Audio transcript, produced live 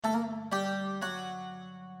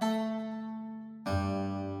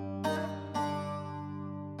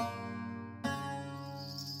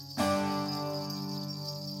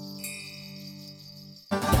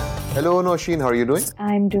Hello, Noshin. How are you doing?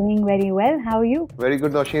 I'm doing very well. How are you? Very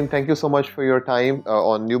good, Noshin. Thank you so much for your time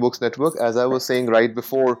on New Books Network. As I was saying right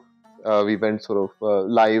before we went sort of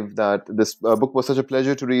live, that this book was such a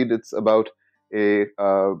pleasure to read. It's about a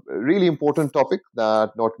really important topic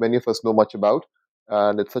that not many of us know much about,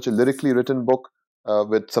 and it's such a lyrically written book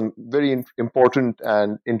with some very important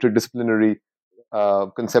and interdisciplinary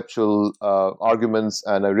conceptual arguments,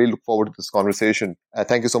 and I really look forward to this conversation.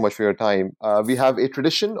 Thank you so much for your time. We have a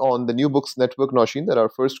tradition on the New Books Network, Noshin, that our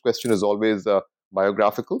first question is always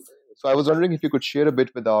biographical. So I was wondering if you could share a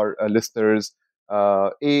bit with our listeners.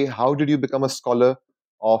 How did you become a scholar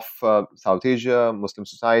of South Asia, Muslim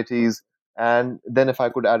societies? And then, if I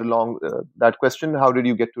could add along that question, how did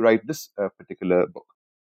you get to write this particular book?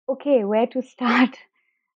 Okay, where to start?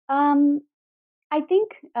 Um, I think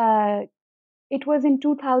it was in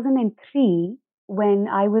 2003 when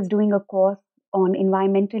I was doing a course on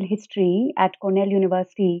environmental history at Cornell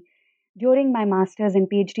University during my master's and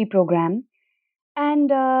PhD program. And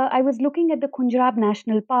I was looking at the Khunjarab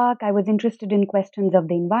National Park. I was interested in questions of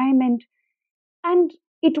the environment. And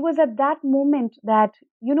it was at that moment that,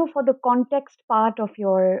 for the context part of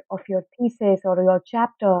your thesis or your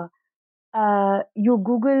chapter, you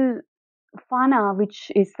Google FANA, which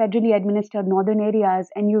is federally administered northern areas,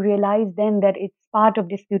 and you realize then that it's part of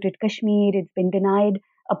disputed Kashmir, it's been denied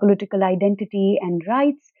a political identity and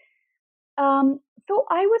rights. So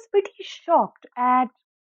I was pretty shocked at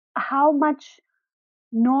how much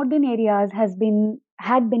northern areas had been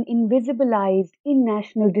invisibilized in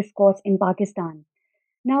national discourse in Pakistan.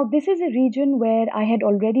 Now, this is a region where I had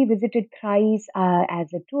already visited thrice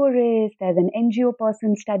as a tourist, as an NGO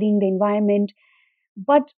person studying the environment,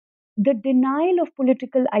 but the denial of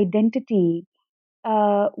political identity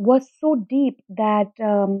was so deep that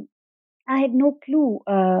I had no clue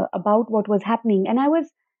about what was happening. And I was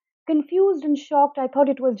confused and shocked. I thought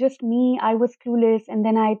it was just me. I was clueless. And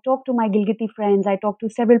then I talked to my Gilgiti friends. I talked to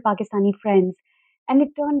several Pakistani friends. And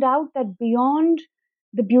it turned out that beyond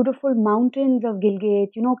the beautiful mountains of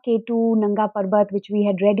Gilgit, K2, Nanga Parbat, which we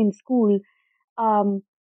had read in school, um,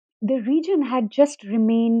 the region had just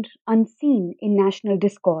remained unseen in national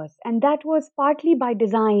discourse. And that was partly by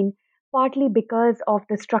design, partly because of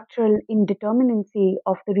the structural indeterminacy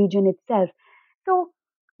of the region itself. So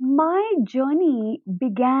my journey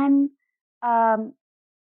um,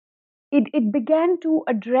 it began to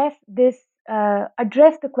address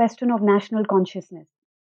the question of national consciousness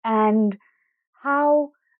and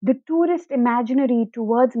how the tourist imaginary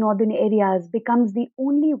towards northern areas becomes the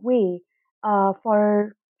only way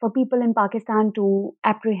for people in Pakistan to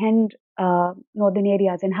apprehend northern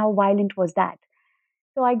areas, and how violent was that.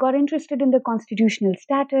 So I got interested in the constitutional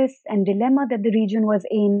status and dilemma that the region was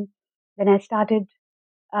in. Then I started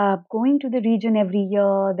going to the region every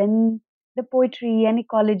year. Then the poetry and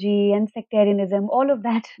ecology and sectarianism, all of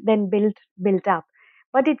that then built up.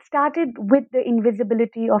 But it started with the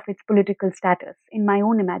invisibility of its political status in my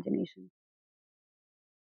own imagination.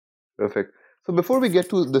 Perfect. So before we get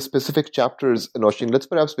to the specific chapters, Noshin, let's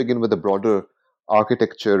perhaps begin with the broader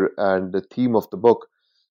architecture and the theme of the book.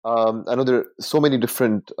 I know there are so many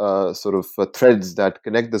different sort of threads that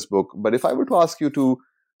connect this book, but if I were to ask you to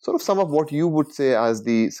sort of sum up what you would say as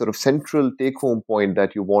the sort of central take-home point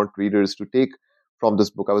that you want readers to take from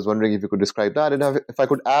this book, I was wondering if you could describe that, and if I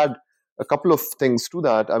could add a couple of things to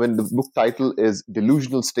that. I mean, the book title is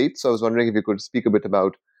Delusional State, so I was wondering if you could speak a bit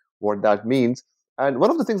about what that means. And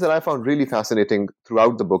one of the things that I found really fascinating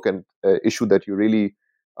throughout the book, and issue that you really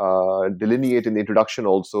delineate in the introduction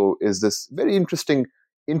also, is this very interesting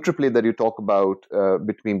interplay that you talk about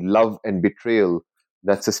between love and betrayal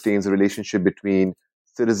that sustains a relationship between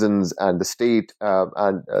citizens and the state,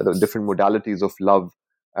 and the different modalities of love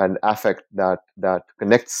and affect that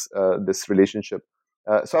connects this relationship.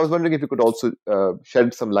 So I was wondering if you could also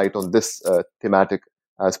shed some light on this thematic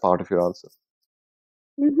as part of your answer.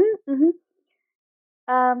 Mm-hmm, mm-hmm.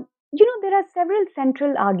 There are several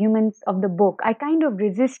central arguments of the book. I kind of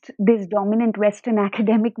resist this dominant Western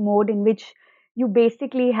academic mode in which you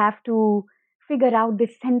basically have to figure out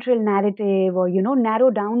this central narrative or, narrow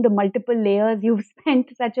down the multiple layers you've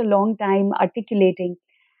spent such a long time articulating.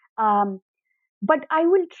 Um, but I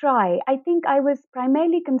will try. I think I was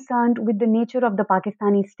primarily concerned with the nature of the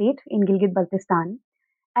Pakistani state in Gilgit Baltistan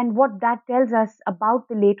and what that tells us about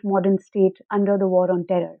the late modern state under the war on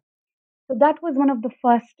terror. So that was one of the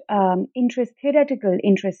first theoretical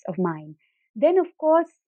interests of mine. Then, of course,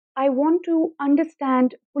 I want to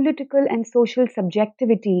understand political and social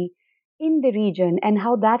subjectivity in the region and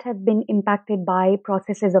how that has been impacted by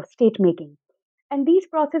processes of state making. And these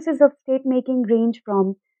processes of state making range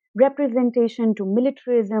from representation to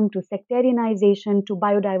militarism to sectarianization to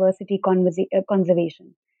biodiversity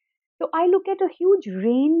conservation. So I look at a huge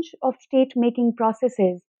range of state making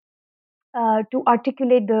processes to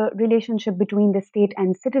articulate the relationship between the state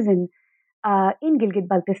and citizen in Gilgit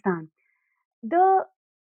Baltistan. The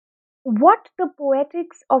what the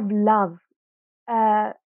poetics of love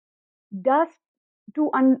uh, does to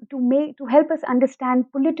help us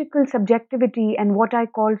understand political subjectivity and what I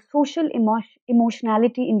call social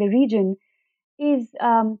emotionality in the region is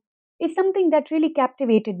is something that really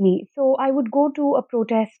captivated me. So I would go to a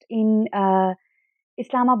protest in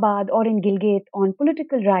Islamabad or in Gilgit on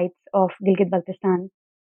political rights of Gilgit Baltistan,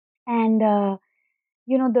 and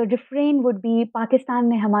the refrain would be Pakistan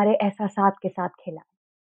ne hamare ehsasat ke saath khela,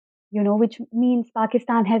 which means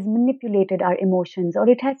Pakistan has manipulated our emotions or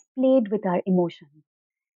it has played with our emotions.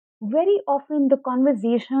 Very often, the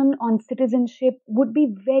conversation on citizenship would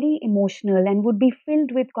be very emotional and would be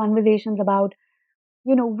filled with conversations about,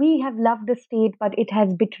 we have loved the state, but it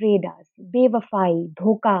has betrayed us. Bewafai,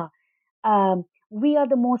 dhoka. We are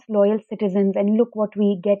the most loyal citizens, and look what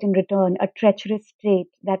we get in return, a treacherous state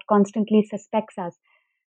that constantly suspects us.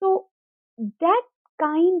 So, that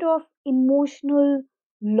kind of emotional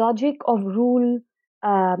logic of rule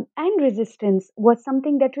and resistance was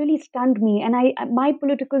something that really stunned me. And my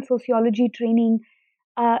political sociology training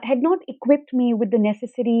had not equipped me with the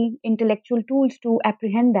necessary intellectual tools to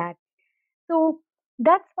apprehend that. So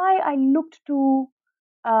that's why um, I look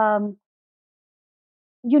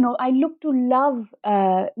to love,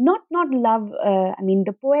 not love. I mean,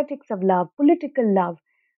 the poetics of love, political love,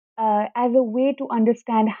 as a way to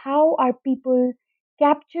understand how are people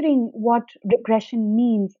capturing what repression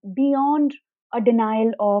means beyond a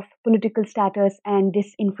denial of political status and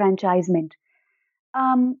disenfranchisement.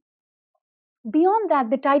 Um, Beyond that,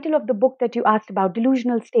 the title of the book that you asked about,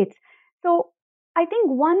 Delusional States. So I think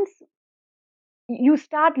once you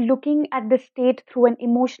start looking at the state through an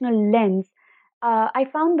emotional lens, I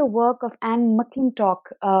found the work of Anne McClintock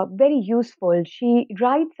very useful. She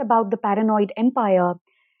writes about the paranoid empire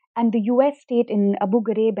and the US state in Abu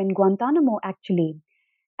Ghraib and Guantanamo, actually.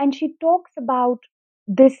 And she talks about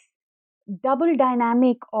this double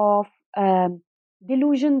dynamic of um,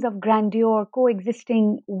 delusions of grandeur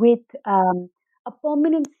coexisting with a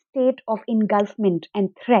permanent state of engulfment and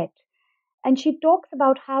threat. And she talks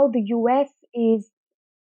about how the US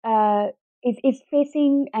uh, is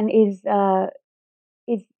facing and is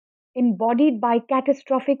embodied by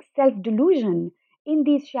catastrophic self delusion in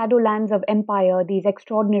these shadowlands of empire, these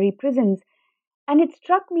extraordinary prisons. And it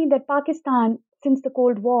struck me that Pakistan, since the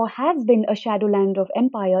Cold War, has been a shadowland of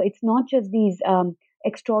empire. It's not just these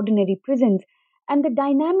extraordinary prisons. And the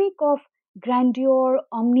dynamic of grandeur,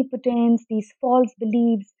 omnipotence, these false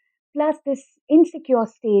beliefs, plus this insecure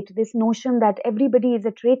state, this notion that everybody is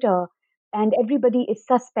a traitor and everybody is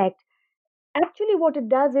suspect. Actually, what it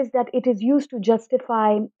does is that it is used to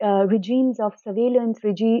justify regimes of surveillance,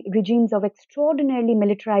 regimes of extraordinarily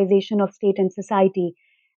militarization of state and society.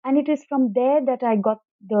 And it is from there that I got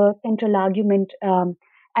the central argument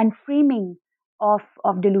and framing of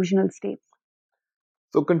delusional states.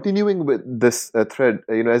 So continuing with this thread,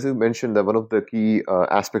 as you mentioned, that one of the key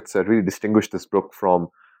aspects that really distinguish this book from,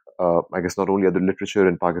 I guess, not only other literature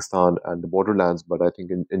in Pakistan and the borderlands, but I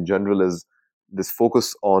think in general is this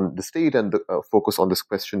focus on the state and the focus on this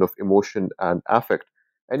question of emotion and affect.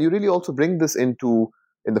 And you really also bring this into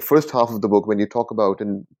in the first half of the book when you talk about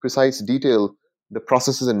in precise detail the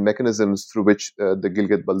processes and mechanisms through which the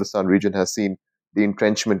Gilgit-Baltistan region has seen the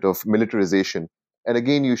entrenchment of militarization, and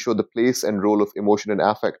again, you show the place and role of emotion and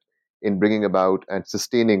affect in bringing about and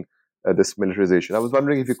sustaining this militarization. I was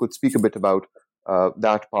wondering if you could speak a bit about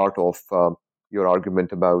that part of your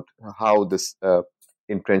argument about how this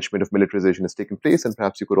entrenchment of militarization has taken place, and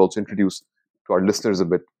perhaps you could also introduce to our listeners a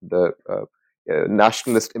bit the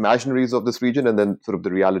nationalist imaginaries of this region, and then sort of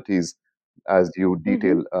the realities as you Hmm.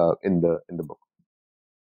 detail in the book.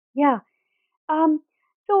 Yeah. Um,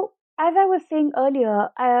 so, as I was saying earlier,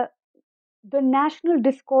 the national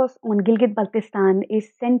discourse on Gilgit Baltistan is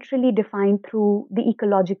centrally defined through the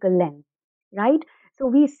ecological lens, right? So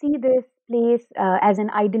we see this place as an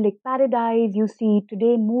idyllic paradise. You see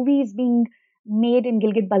today movies being made in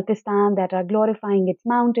Gilgit Baltistan that are glorifying its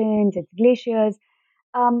mountains, its glaciers.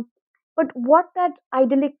 Um, but what that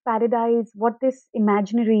idyllic paradise, what this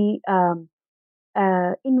imaginary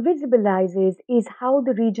invisibilizes, is how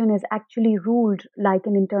the region is actually ruled like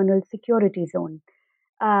an internal security zone.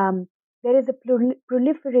 um, there is a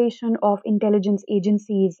proliferation of intelligence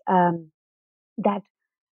agencies that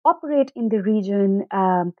operate in the region,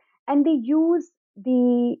 and they use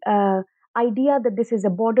the idea that this is a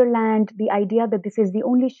borderland, the idea that this is the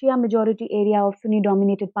only Shia majority area of Sunni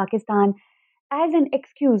dominated Pakistan, as an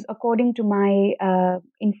excuse, according to my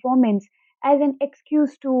informants, as an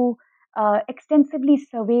excuse to extensively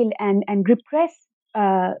surveil and repress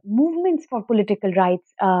movements for political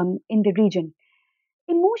rights in the region.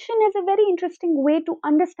 Emotion is a very interesting way to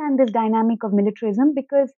understand this dynamic of militarism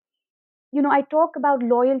because, I talk about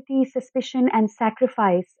loyalty, suspicion, and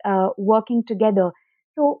sacrifice working together.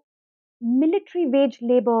 So, military wage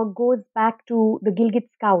labor goes back to the Gilgit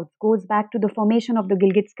Scouts, goes back to the formation of the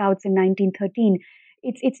Gilgit Scouts in 1913.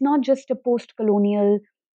 It's not just a post colonial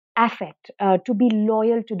affect to be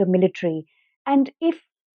loyal to the military. And if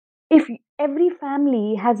every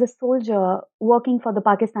family has a soldier working for the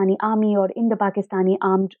Pakistani army or in the Pakistani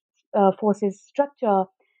armed forces structure,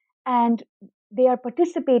 and they are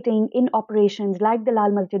participating in operations like the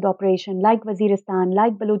Lal Masjid operation, like Waziristan,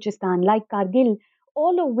 like Balochistan, like Kargil,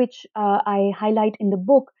 all of which I highlight in the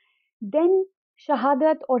book, then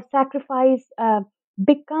shahadat or sacrifice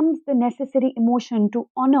becomes the necessary emotion to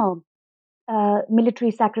honor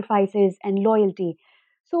military sacrifices and loyalty.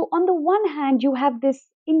 So, on the one hand, you have this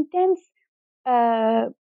intense, uh,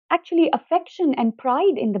 actually, affection and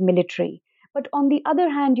pride in the military. But on the other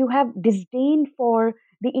hand, you have disdain for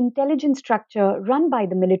the intelligence structure run by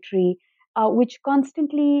the military, which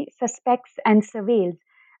constantly suspects and surveils.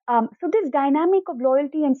 So, this dynamic of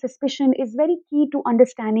loyalty and suspicion is very key to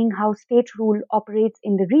understanding how state rule operates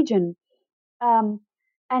in the region. Um,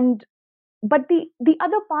 and but the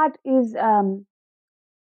other part is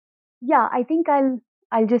yeah, I think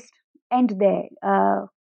I'll just end there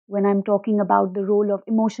when I'm talking about the role of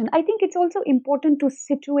emotion. I think it's also important to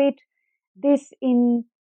situate this in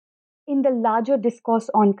the larger discourse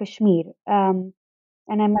on Kashmir. And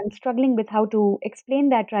I'm struggling with how to explain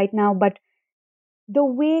that right now, but the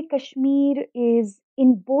way Kashmir is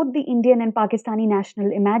in both the Indian and Pakistani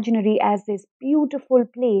national imaginary as this beautiful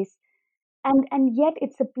place, and yet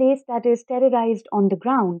it's a place that is terrorized on the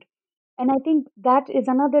ground. And I think that is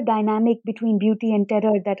another dynamic between beauty and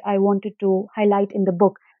terror that I wanted to highlight in the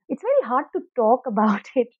book. It's very hard to talk about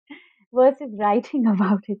it versus writing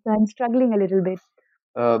about it, so I'm struggling a little bit.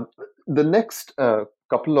 Um, the next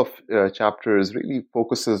couple of chapters really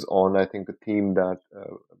focuses on, I think, a theme that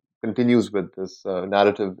continues with this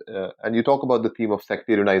narrative, and you talk about the theme of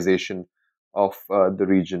sectarianization of the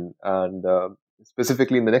region, and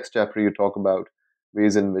specifically in the next chapter, you talk about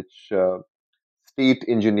ways in which state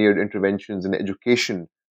engineered interventions in education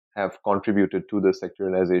have contributed to the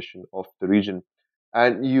sectarianization of the region.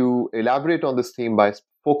 And you elaborate on this theme by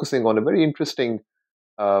focusing on a very interesting,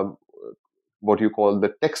 um, what you call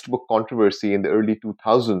the textbook controversy in the early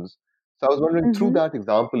 2000s. So I was wondering, through Hmm. that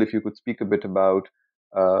example, if you could speak a bit about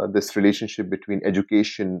this relationship between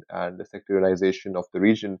education and the sectarianization of the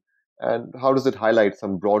region, and how does it highlight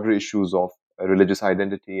some broader issues of religious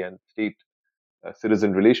identity and state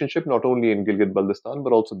citizen relationship, not only in Gilgit Baltistan,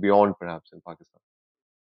 but also beyond, perhaps in Pakistan.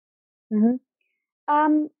 Hmm.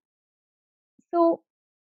 Um, so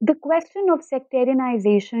the question of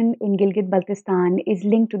sectarianization in Gilgit Baltistan is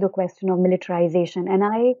linked to the question of militarization, and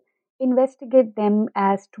I investigate them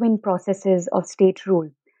as twin processes of state rule.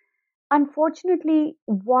 Unfortunately,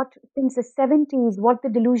 what since the 70s, what the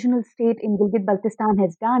delusional state in Gilgit Baltistan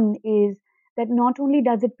has done is that not only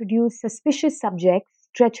does it produce suspicious subjects,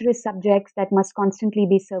 treacherous subjects that must constantly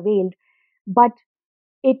be surveilled, but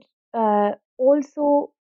it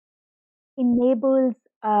also enables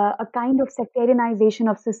a kind of sectarianization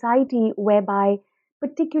of society whereby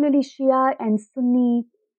particularly Shia and Sunni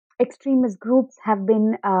extremist groups have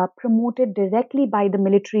been promoted directly by the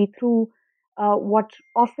military through what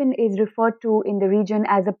often is referred to in the region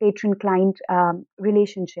as a patron client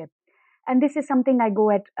relationship. And this is something I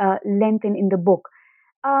go at length in the book.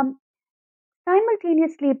 Um,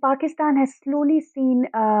 Simultaneously, Pakistan has slowly seen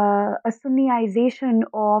a Sunniization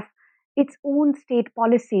of its own state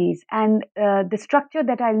policies. And the structure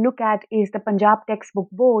that I look at is the Punjab Textbook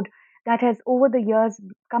Board that has over the years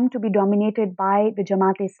come to be dominated by the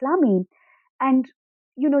Jamaat Islami. And,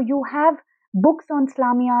 you have books on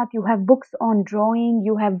Islamiyat, you have books on drawing,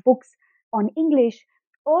 you have books on English,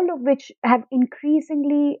 all of which have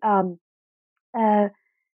increasingly uh,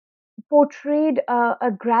 portrayed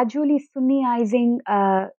a gradually Sunniizing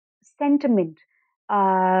sentiment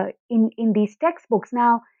in these textbooks.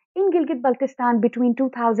 Now, in Gilgit Baltistan, between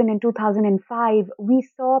 2000 and 2005, we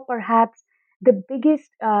saw perhaps the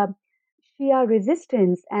biggest Shia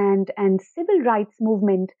resistance and civil rights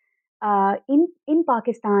movement in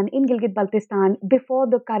Pakistan, in Gilgit Baltistan, before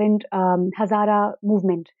the current Hazara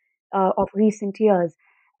movement of recent years.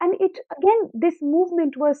 And it again, this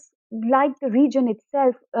movement was like the region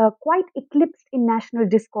itself, quite eclipsed in national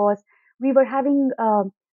discourse. We were having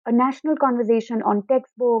a national conversation on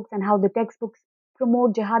textbooks and how the textbooks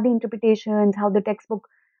promote jihadi interpretations, how the textbook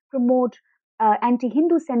promote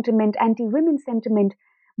anti-Hindu sentiment, anti-women sentiment.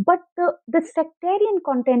 But the sectarian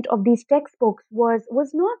content of these textbooks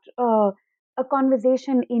was not a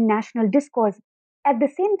conversation in national discourse. At the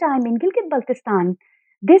same time, in Gilgit-Baltistan,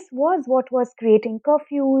 this was what was creating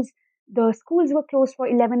curfews. The schools were closed for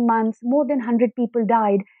 11 months, more than 100 people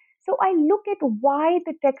died. So I look at why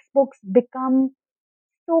the textbooks become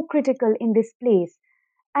so critical in this place.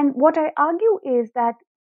 And what I argue is that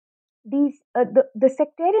the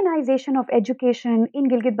sectarianization of education in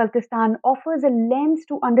Gilgit Baltistan offers a lens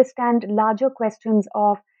to understand larger questions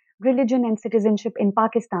of religion and citizenship in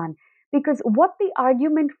Pakistan. Because what the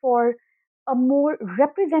argument for a more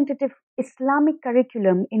representative Islamic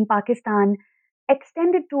curriculum in Pakistan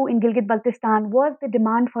extended to in Gilgit Baltistan was the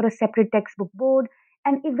demand for a separate textbook board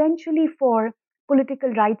and eventually for political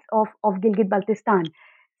rights of Gilgit Baltistan.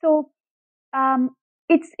 So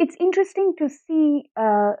it's interesting to see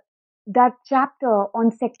that chapter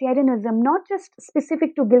on sectarianism, not just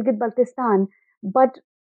specific to Gilgit Baltistan,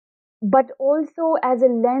 but also as a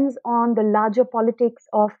lens on the larger politics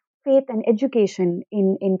of faith and education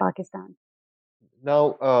in Pakistan.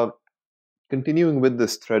 Now, continuing with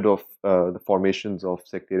this thread of the formations of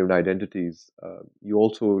sectarian identities, you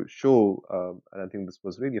also show, and I think this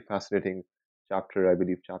was really a fascinating chapter, I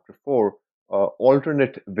believe, chapter four,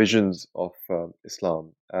 alternate visions of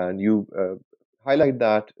Islam. And you highlight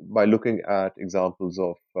that by looking at examples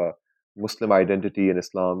of Muslim identity in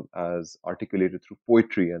Islam as articulated through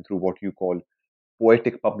poetry and through what you call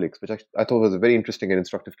poetic publics, which I thought was a very interesting and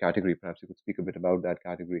instructive category. Perhaps you could speak a bit about that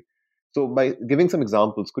category. So, by giving some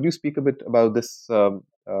examples, could you speak a bit about this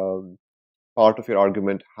part of your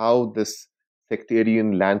argument, how this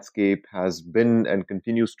sectarian landscape has been and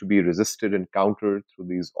continues to be resisted and countered through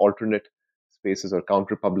these alternate spaces or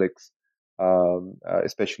counter publics,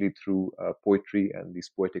 especially through poetry and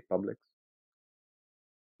these poetic publics?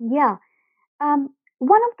 Yeah.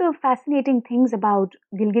 One of the fascinating things about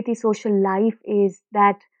Gilgiti social life is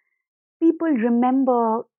that people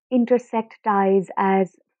remember intersect ties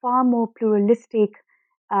as far more pluralistic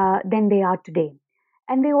than they are today.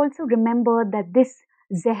 And they also remember that this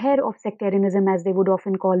zeher of sectarianism, as they would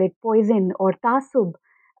often call it, poison or tasub,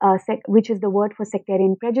 which is the word for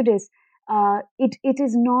sectarian prejudice, it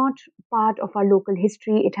is not part of our local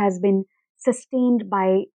history. It has been sustained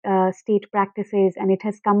by state practices and it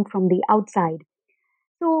has come from the outside.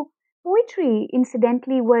 So poetry,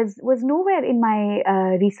 incidentally, was nowhere in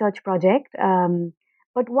my research project.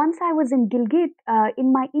 But once I was in Gilgit,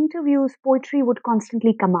 in my interviews, poetry would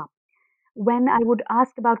constantly come up. When I would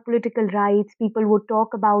ask about political rights, people would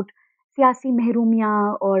talk about siyasi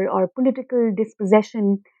mehrumia or political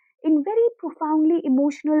dispossession in very profoundly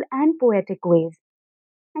emotional and poetic ways.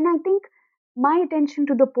 And I think my attention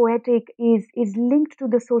to the poetic is linked to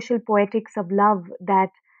the social poetics of love that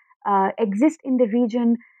exist in the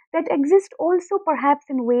region, that exist also perhaps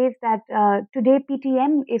in ways that today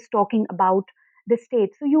PTM is talking about the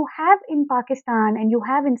state. So you have in Pakistan and you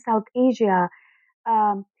have in South Asia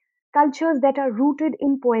um, cultures that are rooted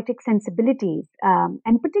in poetic sensibilities.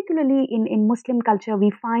 And particularly in Muslim culture,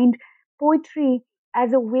 we find poetry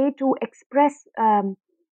as a way to express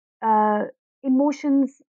uh,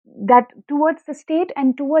 emotions that towards the state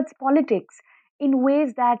and towards politics in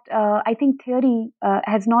ways that I think theory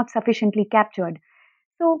has not sufficiently captured.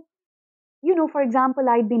 So, for example,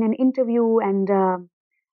 I'd been in an interview and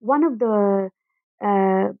one of the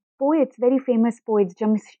uh, poets, very famous poets,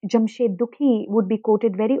 Jamshed Dukhi, would be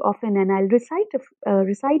quoted very often, and I'll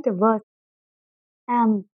recite a verse.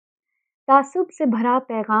 Um, तासुब से भरा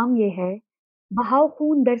पैगाम ये है, बहाव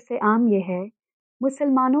खून दर से आम ये है,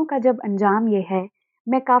 मुसलमानों का जब अंजाम ये है,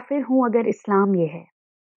 मैं काफिर हूँ अगर इस्लाम ये है.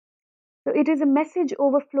 So it is a message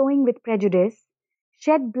overflowing with prejudice.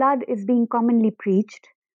 Shed blood is being commonly preached.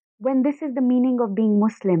 When this is the meaning of being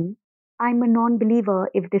Muslim, I'm a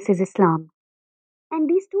non-believer if this is Islam. And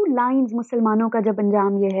these two lines, मुसलमानों का जब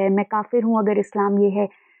अंजाम ये है, मैं काफिर हूँ अगर इस्लाम ये है,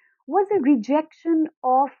 was a rejection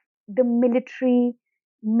of the military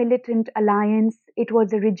militant alliance. It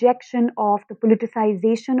was a rejection of the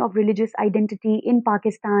politicization of religious identity in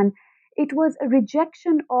Pakistan. It was a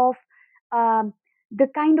rejection of um, the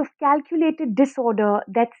kind of calculated disorder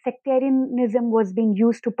that sectarianism was being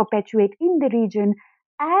used to perpetuate in the region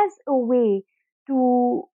as a way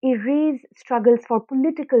to erase struggles for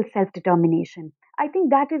political self determination. I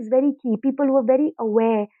think that is very key. People were very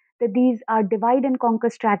aware that these are divide and conquer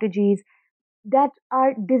strategies that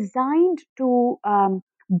are designed to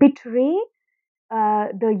betray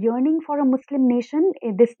the yearning for a Muslim nation,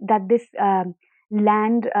 this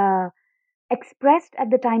land expressed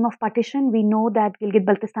at the time of partition. We know that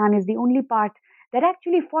Gilgit-Baltistan is the only part that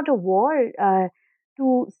actually fought a war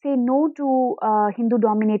to say no to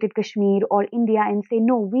Hindu-dominated Kashmir or India and say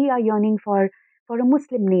no, we are yearning for a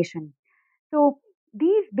Muslim nation. So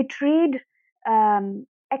these betrayed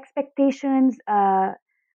expectations are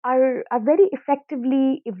very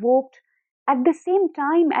effectively evoked at the same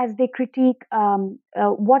time as they critique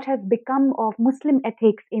what has become of Muslim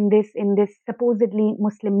ethics in this supposedly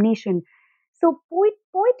Muslim nation. So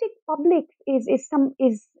poetic publics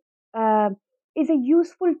uh, is a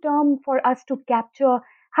useful term for us to capture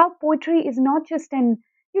how poetry is not just an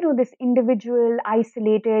this individual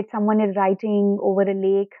isolated someone is writing over a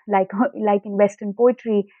lake like in Western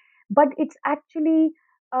poetry, but it's actually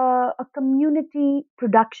a community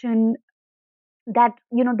production that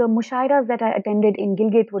the mushairas that I attended in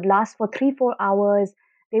Gilgit would last for 3-4 hours.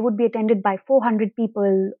 They would be attended by 400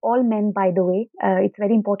 people, all men, by the way. It's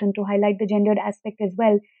very important to highlight the gendered aspect as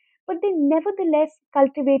well. But they nevertheless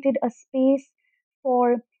cultivated a space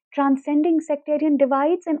for transcending sectarian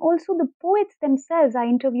divides, and also the poets themselves. I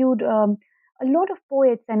interviewed a lot of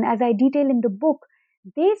poets, and as I detail in the book,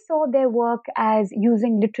 they saw their work as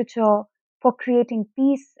using literature for creating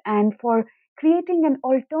peace and for creating an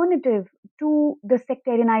alternative to the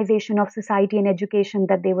sectarianization of society and education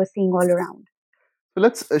that they were seeing all around. So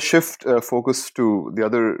let's shift focus to the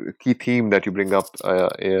other key theme that you bring up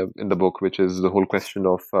in the book, which is the whole question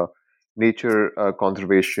of nature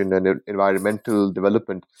conservation and environmental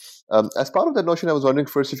development. As part of that notion, I was wondering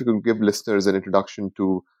first if you could give listeners an introduction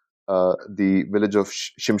to the village of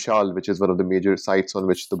Shimshal, which is one of the major sites on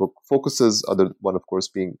which the book focuses, other one, of course,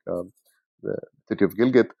 being the city of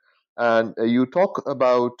Gilgit. And you talk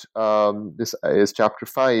about this is chapter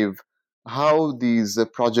 5, how these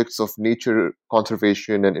projects of nature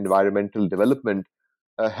conservation and environmental development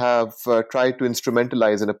have tried to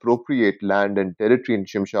instrumentalize and appropriate land and territory in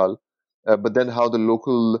Shimshal, but then how the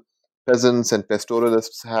local peasants and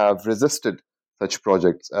pastoralists have resisted such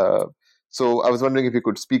projects. So I was wondering if you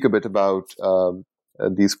could speak a bit about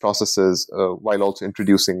these processes while also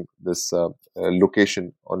introducing this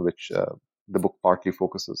location on which the book partly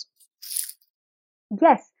focuses.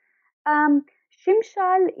 Yes,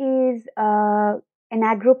 Shimshal is an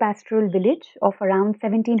agro-pastoral village of around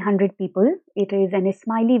 1,700 people. It is an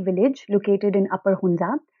Ismaili village located in Upper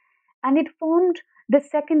Hunza, and it formed the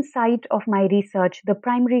second site of my research. The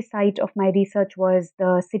primary site of my research was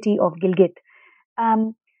the city of Gilgit.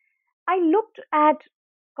 Um, I looked at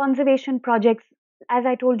conservation projects. As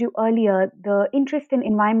I told you earlier, the interest in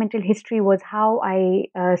environmental history was how I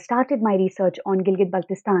started my research on Gilgit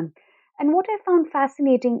Baltistan. And what I found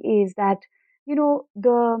fascinating is that,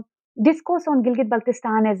 the discourse on Gilgit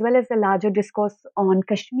Baltistan as well as the larger discourse on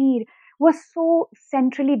Kashmir was so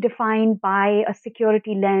centrally defined by a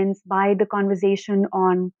security lens, by the conversation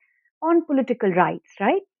on political rights,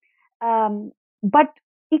 right? But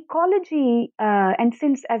ecology, and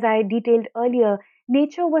since, as I detailed earlier,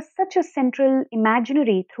 nature was such a central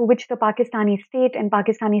imaginary through which the Pakistani state and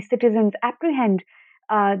Pakistani citizens apprehend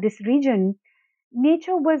this region,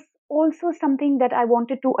 nature was also something that I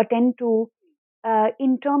wanted to attend to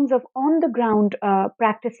in terms of on the ground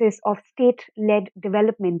practices of state led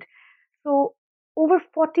development. So, over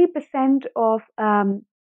 40% of land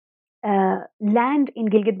in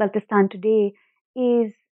Gilgit Baltistan today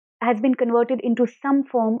is has been converted into some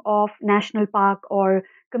form of national park or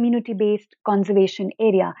community based conservation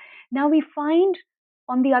area. Now we find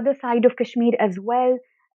on the other side of Kashmir as well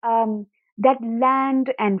that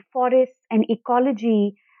land and forests and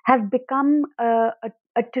ecology have become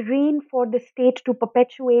a terrain for the state to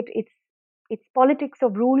perpetuate its politics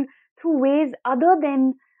of rule through ways other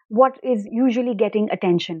than what is usually getting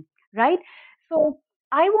attention, right? So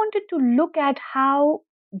I wanted to look at how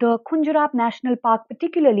the Khunjarab National Park,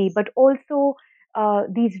 particularly, but also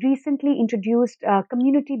these recently introduced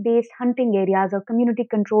community based hunting areas or community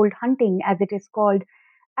controlled hunting, as it is called,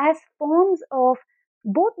 as forms of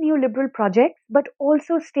both neoliberal projects, but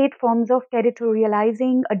also state forms of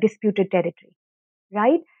territorializing a disputed territory,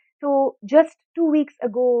 right? So just 2 weeks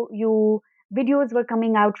ago, you videos were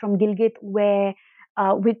coming out from Gilgit where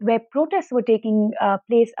protests were taking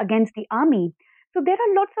place against the army. So there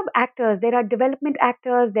are lots of actors. There are development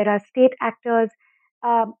actors. There are state actors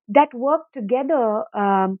that work together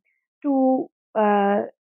to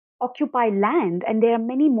occupy land, and there are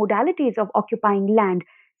many modalities of occupying land.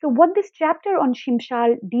 So what this chapter on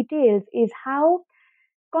Shimshal details is how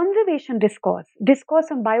conservation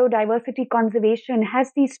discourse on biodiversity conservation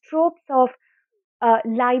has these tropes of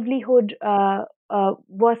livelihood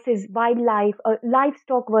versus wildlife,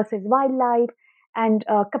 livestock versus wildlife, and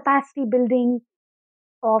capacity building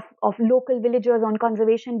of local villagers on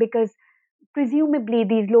conservation, because presumably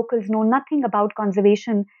these locals know nothing about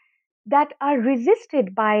conservation, that are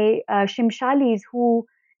resisted by Shimshalis who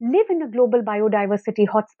live in a global biodiversity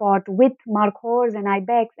hotspot with markhors and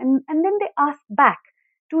ibex, and then they ask back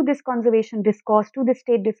to this conservation discourse, to the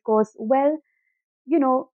state discourse, well, you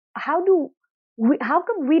know, how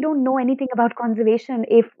come we don't know anything about conservation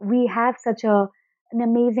if we have such an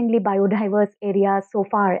amazingly biodiverse area so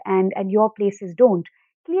far, and your places don't?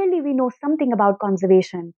 Clearly we know something about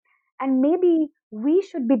conservation, and maybe we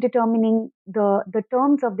should be determining the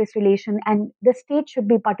terms of this relation, and the state should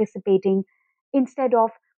be participating instead of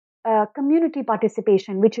community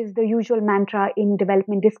participation, which is the usual mantra in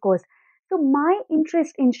development discourse. So my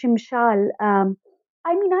interest in Shimshal,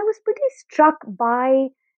 I mean, I was pretty struck by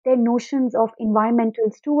their notions of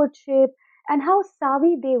environmental stewardship and how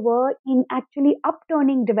savvy they were in actually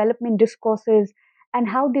upturning development discourses, and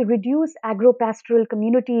how they reduce agropastoral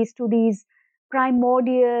communities to these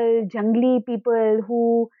primordial jungly people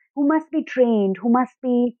who must be trained, who must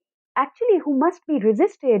be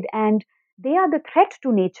resisted, and they are the threat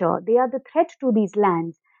to nature, they are the threat to these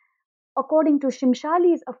lands. According to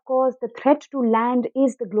Shimshalis, of course, the threat to land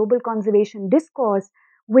is the global conservation discourse,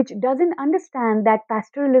 which doesn't understand that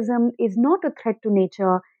pastoralism is not a threat to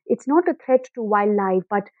nature, it's not a threat to wildlife,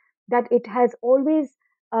 but that it has always,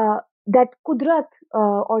 that Kudrat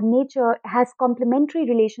or nature has complementary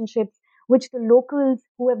relationships, which the locals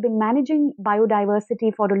who have been managing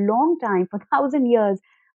biodiversity for a long time, for 1,000 years,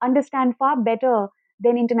 understand far better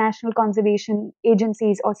than international conservation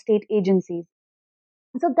agencies or state agencies.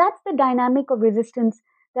 So that's the dynamic of resistance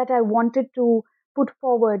that I wanted to put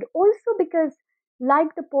forward. Also, because,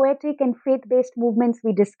 like the poetic and faith based movements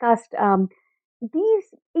we discussed, these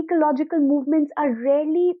ecological movements are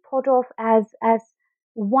rarely thought of as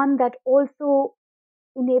one that also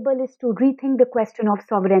enable us to rethink the question of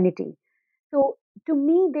sovereignty. So, to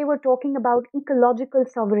me, they were talking about ecological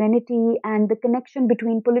sovereignty and the connection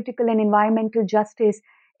between political and environmental justice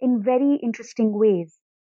in very interesting ways.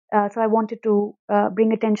 So, I wanted to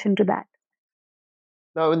bring attention to that.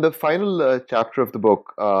 Now, in the final chapter of the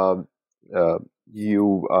book, uh,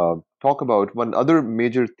 you talk about one other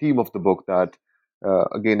major theme of the book that,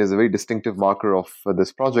 again, is a very distinctive marker of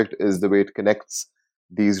this project, is the way it connects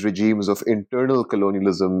these regimes of internal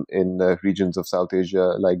colonialism in regions of South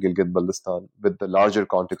Asia, like Gilgit-Baltistan, with the larger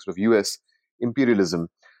context of U.S. imperialism.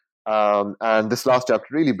 And this last chapter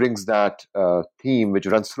really brings that theme, which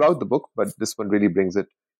runs throughout the book, but this one really brings it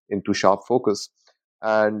into sharp focus.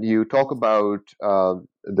 And you talk about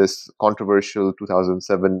this controversial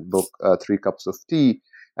 2007 book, Three Cups of Tea.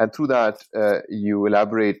 And through that, you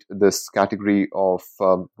elaborate this category of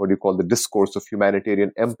what you call the discourse of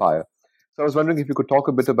humanitarian empire. So I was wondering if you could talk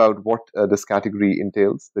a bit about what this category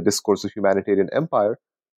entails, the discourse of humanitarian empire,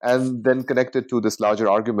 and then connect it to this larger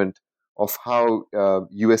argument of how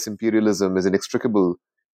US imperialism is inextricable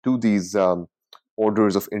to these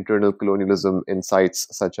orders of internal colonialism in sites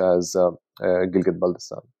such as Gilgit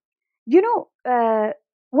Baltistan. You know,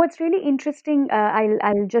 what's really interesting,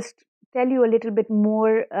 I'll just tell you a little bit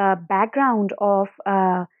more background of,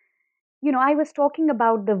 I was talking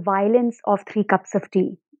about the violence of Three Cups of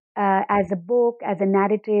Tea as a book, as a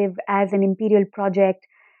narrative, as an imperial project.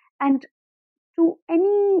 And to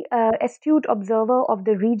any astute observer of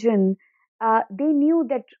the region, they knew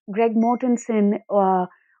that Greg Mortensen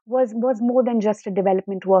was more than just a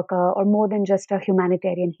development worker or more than just a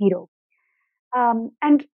humanitarian hero.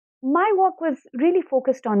 And my work was really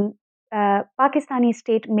focused on Pakistani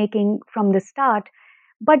state making from the start.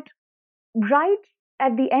 But right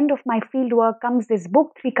at the end of my fieldwork comes this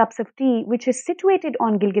book, Three Cups of Tea, which is situated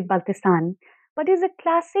on Gilgit Baltistan, but is a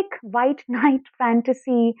classic white knight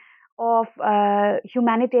fantasy of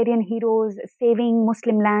humanitarian heroes saving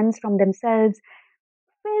Muslim lands from themselves,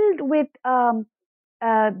 filled with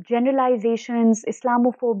generalizations,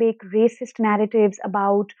 Islamophobic, racist narratives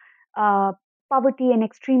about uh, poverty and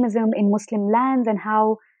extremism in Muslim lands, and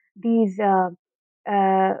how these, uh,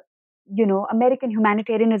 American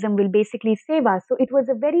humanitarianism will basically save us. So it was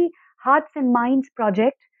a very hearts and minds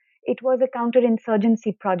project. It was a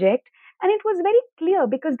counterinsurgency project. And it was very clear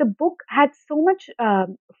because the book had so much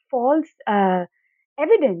false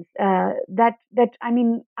evidence that I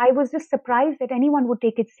mean, I was just surprised that anyone would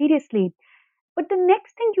take it seriously. But the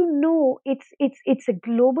next thing you know, it's a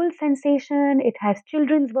global sensation. It has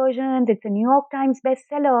children's versions. It's a New York Times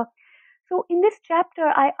bestseller. So in this chapter,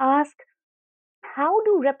 I ask, how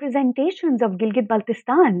do representations of Gilgit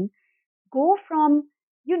Baltistan go from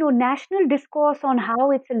national discourse on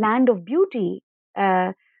how it's a land of beauty,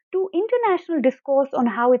 uh, to international discourse on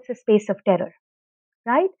how it's a space of terror,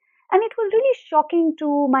 right? And it was really shocking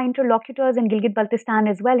to my interlocutors in Gilgit Baltistan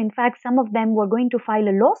as well. In fact, some of them were going to file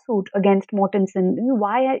a lawsuit against Mortensen.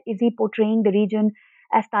 Why is he portraying the region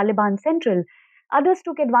as Taliban Central? Others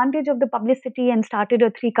took advantage of the publicity and started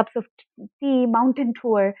a three cups of tea mountain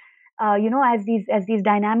tour. As these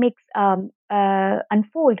dynamics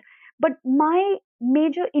unfold. But my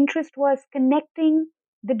major interest was connecting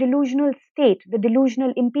the delusional state, the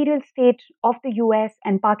delusional imperial state of the US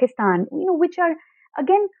and Pakistan, which are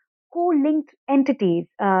again co-linked entities.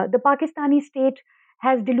 The Pakistani state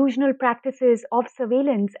has delusional practices of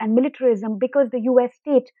surveillance and militarism because the US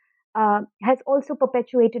state has also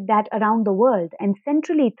perpetuated that around the world and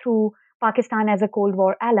centrally through Pakistan as a Cold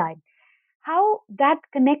War ally. How that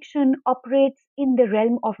connection operates in the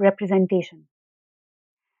realm of representation.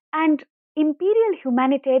 And imperial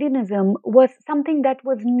humanitarianism was something that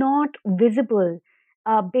was not visible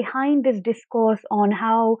behind this discourse on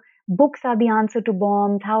how books are the answer to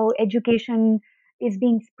bombs, how education is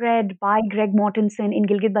being spread by Greg Mortensen in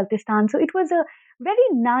Gilgit Baltistan. So it was a very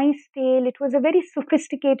nice tale. It was a very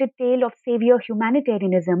sophisticated tale of savior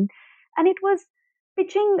humanitarianism. And it was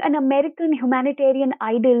pitching an American humanitarian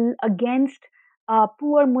idol against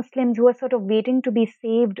poor Muslims who are sort of waiting to be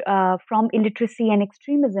saved from illiteracy and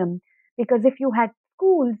extremism. Because if you had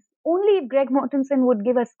schools, only if Greg Mortensen would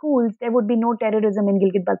give us schools, there would be no terrorism in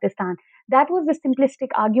Gilgit Baltistan. That was the simplistic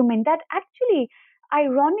argument that actually,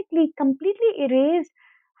 ironically, completely erased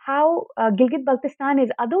how Gilgit Baltistan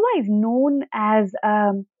is otherwise known as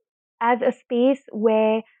a space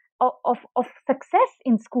where of success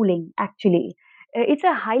in schooling. Actually, it's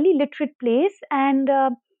a highly literate place, and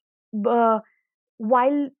uh,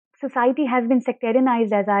 while society has been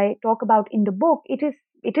sectarianized, as I talk about in the book, it is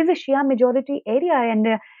a Shia majority area, and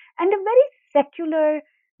a very secular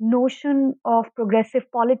notion of progressive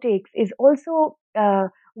politics is also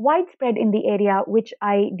widespread in the area, which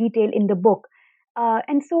I detail in the book.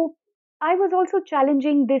 And so, I was also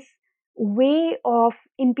challenging this way of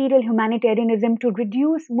imperial humanitarianism to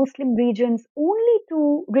reduce Muslim regions only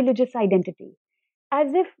to religious identity,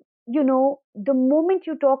 as if the moment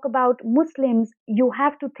you talk about Muslims, you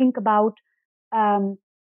have to think about um,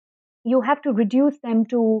 you have to reduce them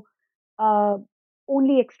to uh,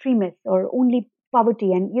 only extremists or only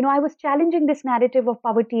poverty. And I was challenging this narrative of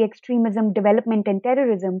poverty, extremism, development, and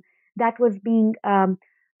terrorism that was being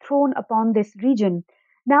thrown upon this region.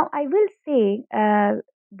 Now, I will say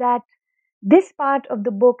that this part of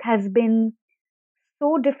the book has been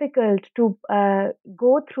so difficult to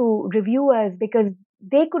go through reviewers because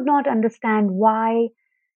they could not understand why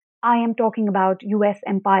I am talking about US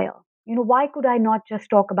empire. Why could I not just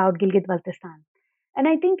talk about Gilgit Baltistan? And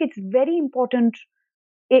I think it's very important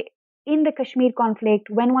i- in the Kashmir conflict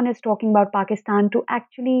when one is talking about Pakistan to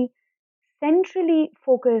actually centrally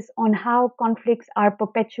focus on how conflicts are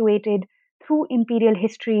perpetuated through imperial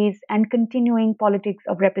histories and continuing politics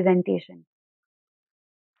of representation.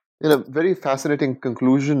 Very fascinating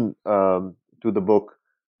conclusion to the book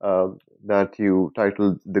that you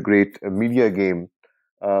titled "The Great Media Game."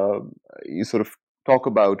 You sort of talk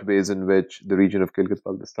about ways in which the region of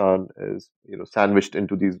Gilgit-Baltistan is, sandwiched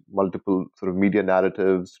into these multiple sort of media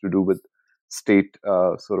narratives to do with state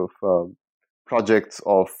projects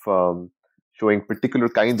of showing particular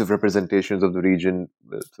kinds of representations of the region,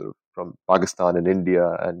 sort of from Pakistan and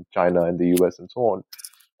India and China and the US and so on.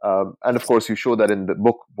 And of course, you show that in the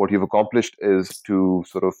book, what you've accomplished is to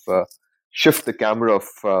sort of shift the camera of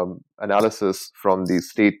analysis from the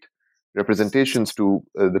state representations to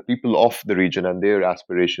the people of the region and their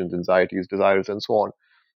aspirations, anxieties, desires, and so on.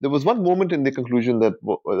 There was one moment in the conclusion that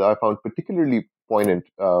I found particularly poignant,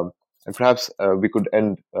 and perhaps we could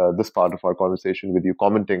end this part of our conversation with you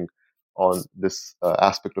commenting on this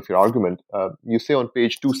aspect of your argument. You say on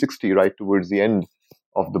page 260, right towards the end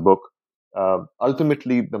of the book,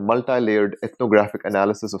 ultimately, the multi layered ethnographic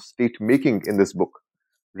analysis of state making in this book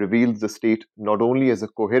reveals the state not only as a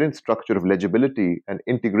coherent structure of legibility and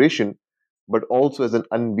integration, but also as an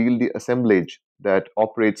unwieldy assemblage that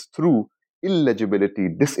operates through illegibility,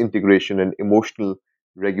 disintegration, and emotional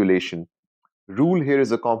regulation. Rule here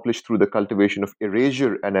is accomplished through the cultivation of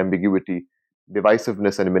erasure and ambiguity,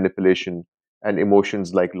 divisiveness and manipulation, and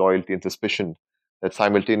emotions like loyalty and suspicion that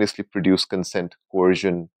simultaneously produce consent,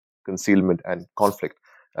 coercion, concealment, and conflict.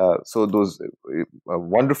 So those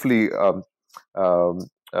wonderfully um,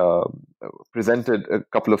 uh, presented a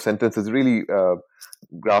couple of sentences really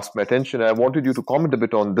grasped my attention. I wanted you to comment a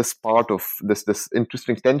bit on this part of this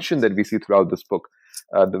interesting tension that we see throughout this book,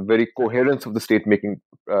 the very coherence of the state making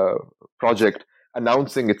project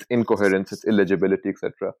announcing its incoherence, its illegibility,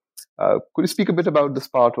 etc. Could you speak a bit about this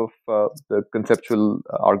part of the conceptual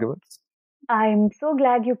argument? I'm so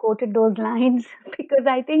glad you quoted those lines because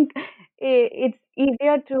I think it's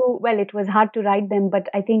easier to, well, it was hard to write them, but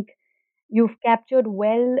I think you've captured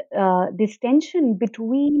well this tension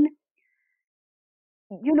between,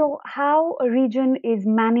 how a region is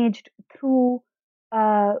managed through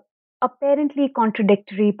uh, apparently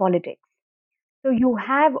contradictory politics. So you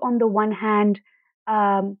have, on the one hand,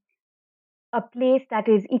 um, a place that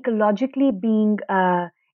is ecologically being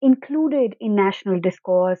included in national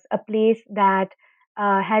discourse, a place that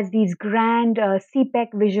has these grand CPEC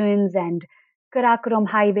visions and Karakoram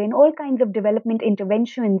Highway and all kinds of development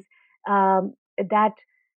interventions that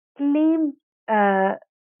claim uh,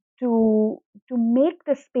 to make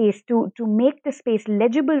the space to make the space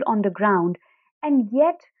legible on the ground, and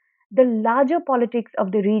yet the larger politics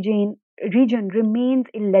of the region remains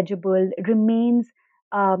illegible, remains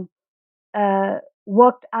um, uh,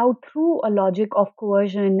 worked out through a logic of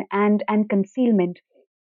coercion and concealment.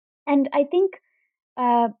 And I think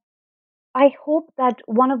uh, I hope that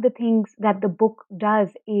one of the things that the book does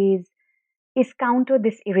is counter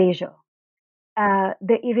this erasure,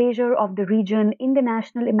 the erasure of the region in the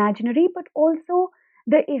national imaginary, but also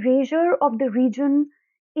the erasure of the region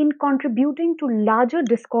in contributing to larger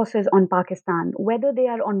discourses on Pakistan, whether they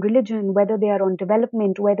are on religion, whether they are on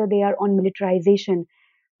development, whether they are on militarization.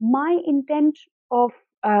 My intent of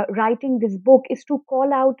writing this book is to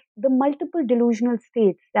call out the multiple delusional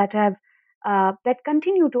states that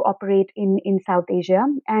continue to operate in South Asia,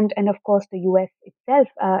 and of course the US itself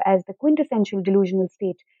as the quintessential delusional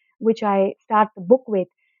state, which I start the book with.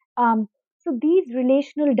 Um, so these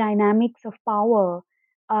relational dynamics of power,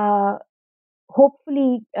 uh,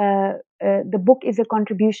 hopefully, the book is a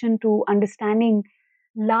contribution to understanding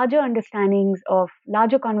larger understandings of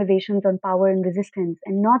larger conversations on power and resistance,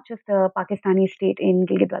 and not just the Pakistani state in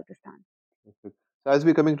Gilgit-Baltistan. So, as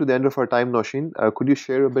we're coming to the end of our time, Noshin, could you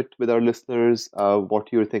share a bit with our listeners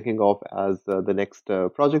what you're thinking of as the next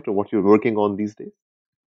project or what you're working on these days?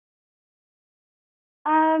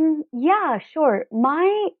 Yeah, sure.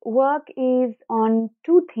 My work is on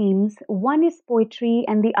two themes. One is poetry,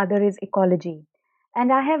 and the other is ecology.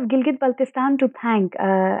 And I have Gilgit-Baltistan to thank,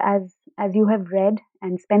 as you have read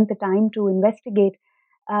and spent the time to investigate.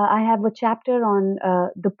 I have a chapter on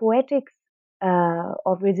the poetics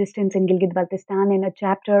of resistance in Gilgit-Baltistan, and a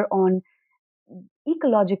chapter on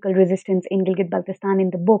ecological resistance in Gilgit-Baltistan in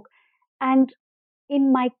the book. And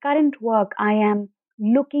in my current work, I am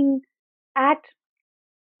looking at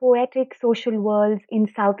poetic social worlds in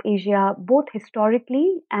South Asia, both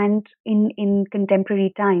historically and in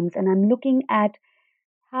contemporary times. And I'm looking at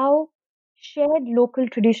how shared local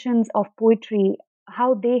traditions of poetry,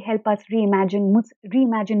 how they help us reimagine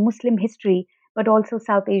Muslim history, but also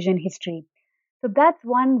South Asian history. So that's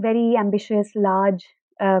one very ambitious, large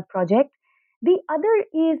project. The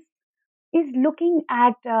other is looking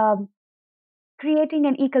at creating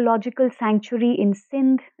an ecological sanctuary in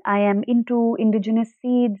Sindh. I am into indigenous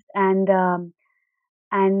seeds and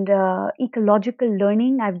ecological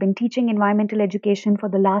learning. I've been teaching environmental education for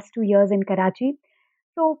the last 2 years in Karachi.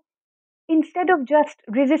 So instead of just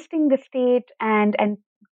resisting the state and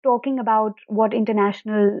talking about what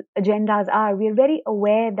international agendas are, we're very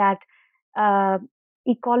aware that uh,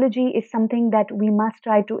 ecology is something that we must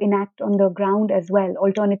try to enact on the ground as well.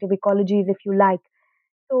 Alternative ecologies, if you like.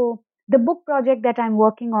 So the book project that I'm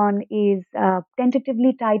working on is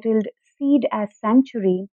tentatively titled "Seed as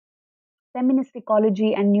Sanctuary: Feminist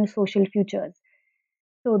Ecology and New Social Futures."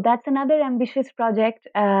 So that's another ambitious project,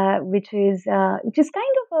 which is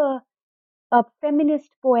kind of a feminist,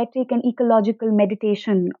 poetic, and ecological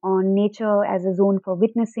meditation on nature as a zone for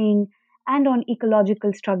witnessing and on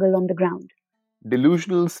ecological struggle on the ground.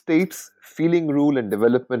 Delusional States, Feeling Rule and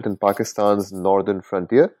Development in Pakistan's Northern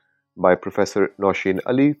Frontier by Professor Noshin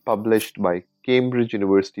Ali, published by Cambridge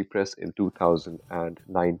University Press in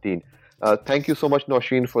 2019. Thank you so much,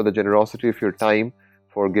 Noshin, for the generosity of your time,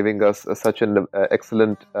 for giving us such an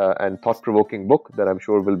excellent and thought provoking book that I'm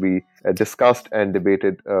sure will be discussed and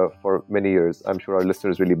debated for many years. I'm sure our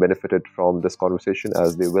listeners really benefited from this conversation,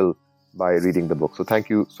 as they will by reading the book. So, thank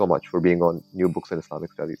you so much for being on New Books in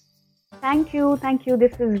Islamic Studies. Thank you. Thank you.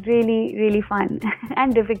 This is really, really fun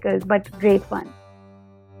and difficult, but great fun.